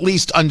or at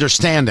least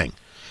understanding?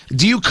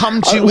 Do you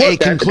come to a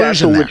conclusion?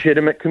 That's a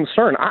legitimate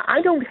concern.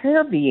 I don't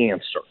have the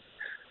answer.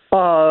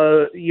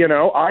 I've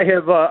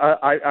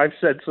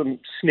said some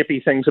snippy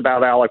things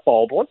about Alec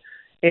Baldwin,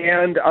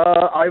 and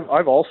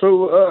I've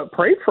also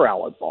prayed for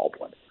Alec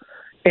Baldwin.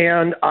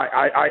 And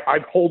I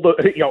hold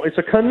it's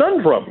a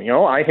conundrum.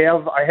 I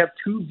have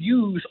two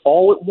views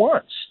all at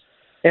once.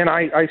 And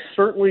I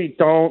certainly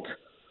don't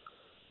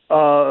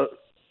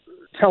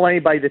tell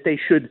anybody that they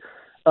should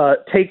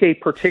take a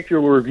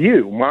particular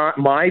view.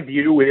 My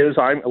view is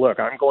I'm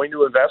going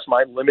to invest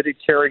my limited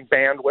carrying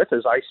bandwidth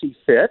as I see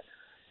fit,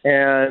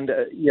 and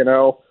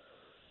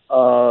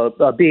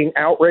being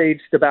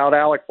outraged about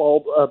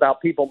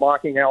people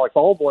mocking Alec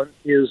Baldwin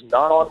is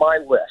not on my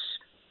list.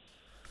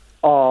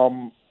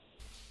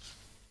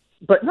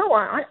 But no,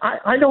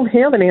 I don't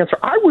have an answer.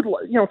 I would,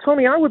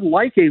 Tony, I would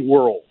like a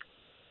world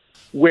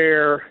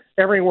where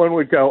everyone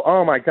would go,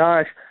 oh my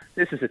gosh,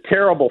 this is a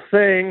terrible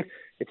thing.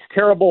 It's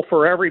terrible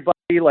for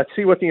everybody. Let's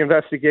see what the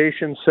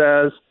investigation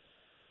says,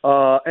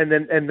 and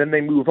then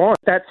they move on.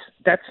 That's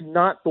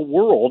not the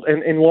world,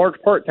 and in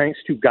large part thanks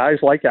to guys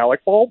like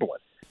Alec Baldwin.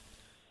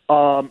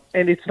 And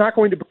it's not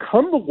going to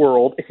become the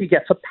world if he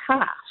gets a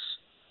pass.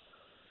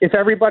 If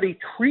everybody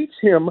treats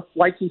him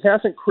like he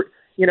hasn't,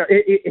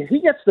 if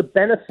he gets the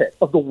benefit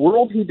of the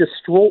world he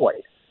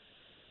destroyed,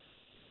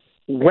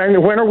 when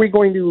are we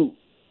going to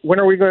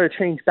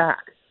change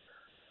back?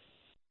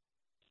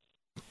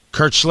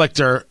 Kurt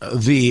Schlichter,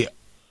 the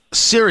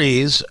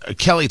series,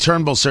 Kelly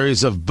Turnbull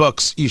series of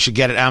books you should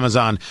get at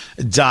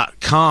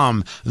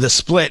Amazon.com. The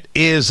Split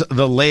is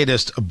the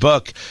latest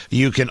book.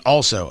 You can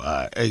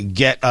also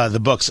get the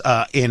books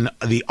in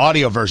the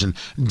audio version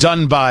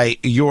done by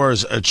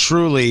yours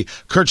truly,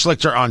 Kurt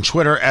Schlichter on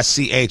Twitter,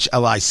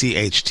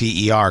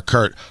 SCHLICHTER.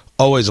 Kurt,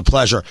 always a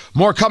pleasure.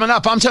 More coming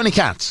up. I'm Tony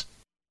Katz.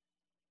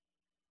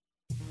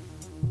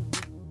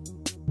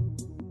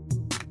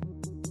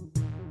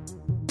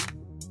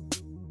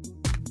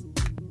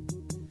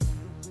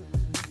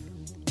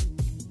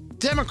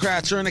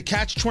 Democrats are in a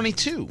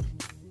catch-22.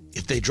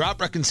 If they drop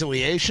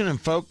reconciliation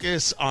and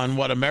focus on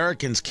what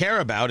Americans care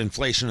about,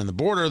 inflation and the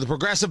border, the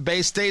progressive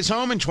base stays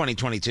home in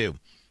 2022.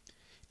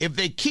 If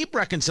they keep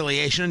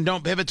reconciliation and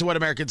don't pivot to what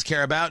Americans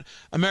care about,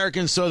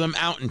 Americans throw them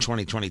out in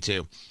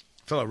 2022.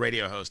 Fellow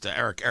radio host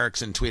Eric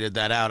Erickson tweeted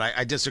that out.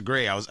 I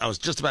disagree. I was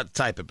just about to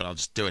type it, but I'll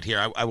just do it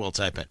here. I will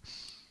type it.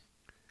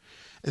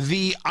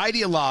 The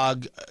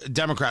ideologue,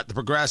 Democrat, the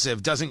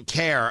progressive, doesn't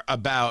care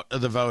about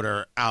the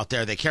voter out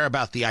there. They care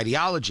about the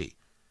ideology.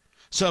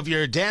 So if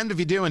you're damned if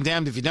you do and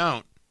damned if you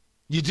don't,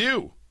 you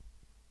do.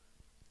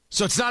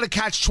 So it's not a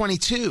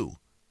catch-22.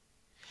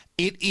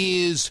 It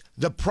is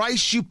the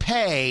price you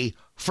pay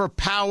for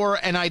power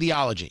and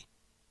ideology.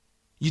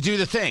 You do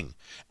the thing.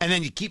 And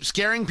then you keep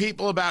scaring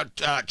people about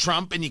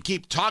Trump, and you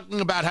keep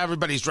talking about how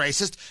everybody's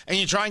racist, and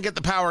you try and get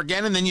the power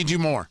again, and then you do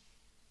more.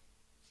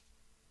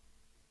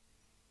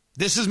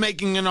 This is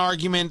making an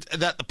argument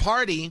that the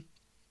party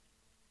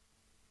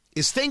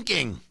is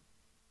thinking.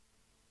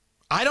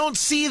 I don't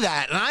see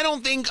that, and I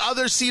don't think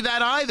others see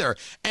that either.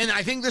 And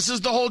I think this is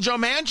the whole Joe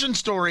Manchin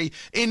story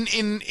in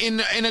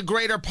a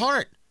greater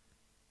part.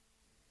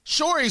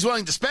 Sure, he's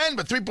willing to spend,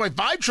 but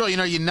 $3.5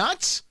 trillion, are you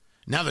nuts?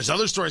 Now there's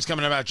other stories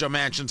coming about Joe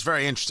Manchin. It's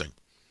very interesting.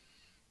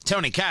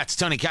 Tony Katz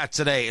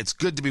today. It's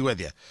good to be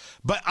with you.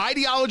 But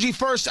ideology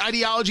first,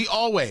 ideology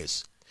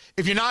always.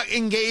 If you're not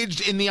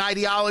engaged in the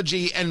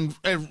ideology and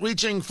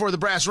reaching for the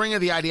brass ring of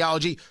the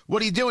ideology,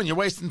 what are you doing? You're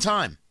wasting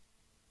time.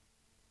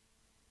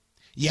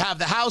 You have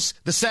the House,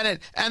 the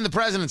Senate, and the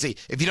presidency.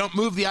 If you don't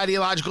move the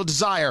ideological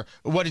desire,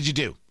 what did you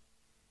do?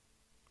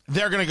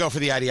 They're going to go for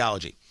the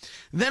ideology.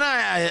 Then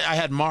I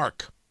had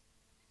Mark,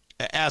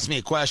 asked me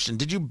a question.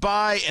 Did you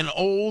buy an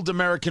old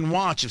American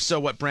watch? If so,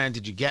 what brand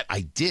did you get?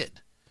 I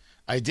did.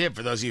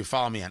 For those of you who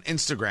follow me on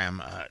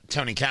Instagram,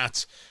 Tony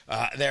Katz,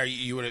 there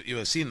you would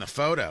have seen the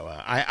photo.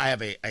 I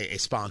have a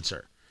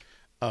sponsor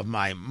of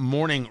my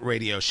morning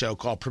radio show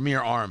called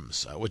Premier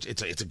Arms, which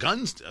it's a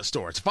gun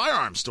store, it's a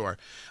firearms store,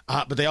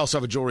 but they also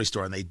have a jewelry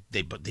store, and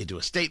they do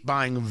estate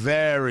buying.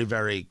 Very,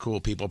 very cool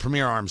people.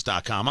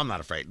 PremierArms.com. I'm not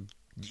afraid.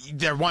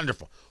 They're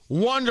wonderful,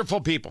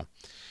 wonderful people,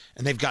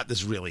 and they've got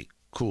this really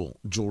cool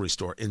jewelry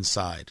store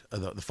inside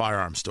of the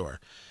firearms store,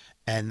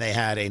 and they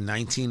had a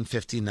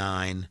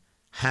 1959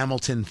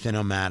 Hamilton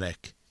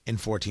Phenomatic in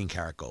 14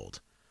 karat gold.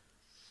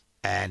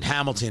 And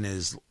Hamilton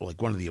is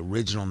like one of the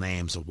original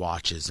names of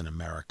watches in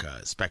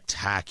America.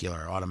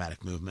 Spectacular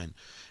automatic movement.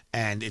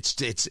 And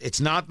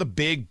it's not the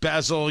big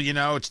bezel,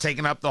 it's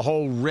taking up the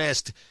whole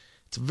wrist.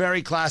 It's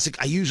very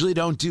classic. I usually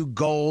don't do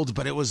gold,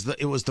 but it was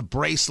the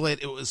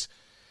bracelet.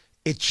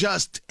 It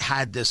just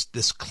had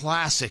this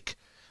classic,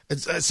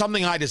 it's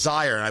something I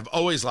desire, and I've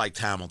always liked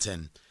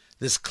Hamilton.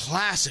 This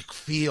classic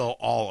feel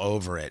all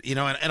over it.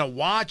 And a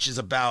watch is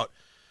about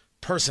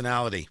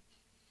personality.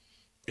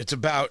 It's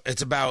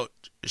about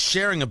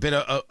sharing a bit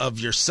of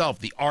yourself,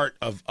 the art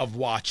of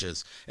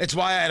watches. It's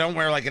why I don't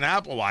wear like an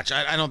Apple Watch.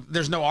 I don't.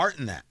 There's no art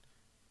in that.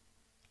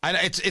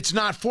 It's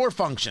not for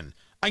function.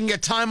 I can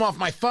get time off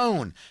my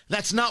phone.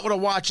 That's not what a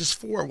watch is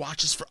for. A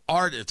watch is for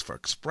art. It's for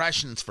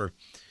expression. It's for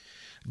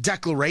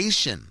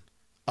declaration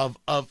of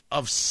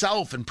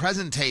self and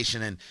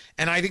presentation.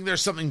 And I think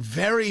there's something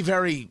very,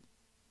 very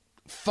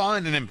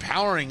fun and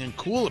empowering and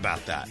cool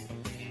about that.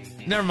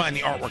 Never mind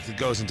the artwork that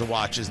goes into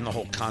watches and the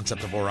whole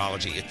concept of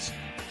horology. It's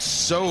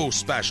so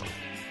special.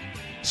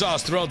 So I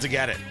was thrilled to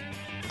get it.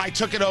 I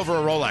took it over a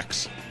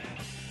Rolex.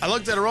 I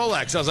looked at a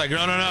Rolex. I was like,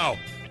 no.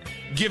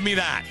 Give me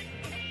that.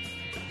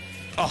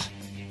 Oh,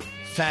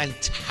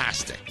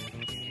 fantastic.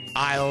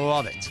 I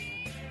love it.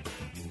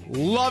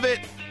 Love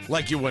it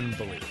like you wouldn't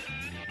believe.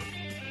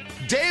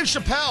 Dave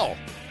Chappelle,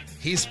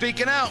 he's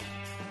speaking out.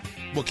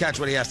 We'll catch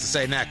what he has to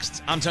say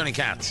next. I'm Tony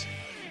Katz.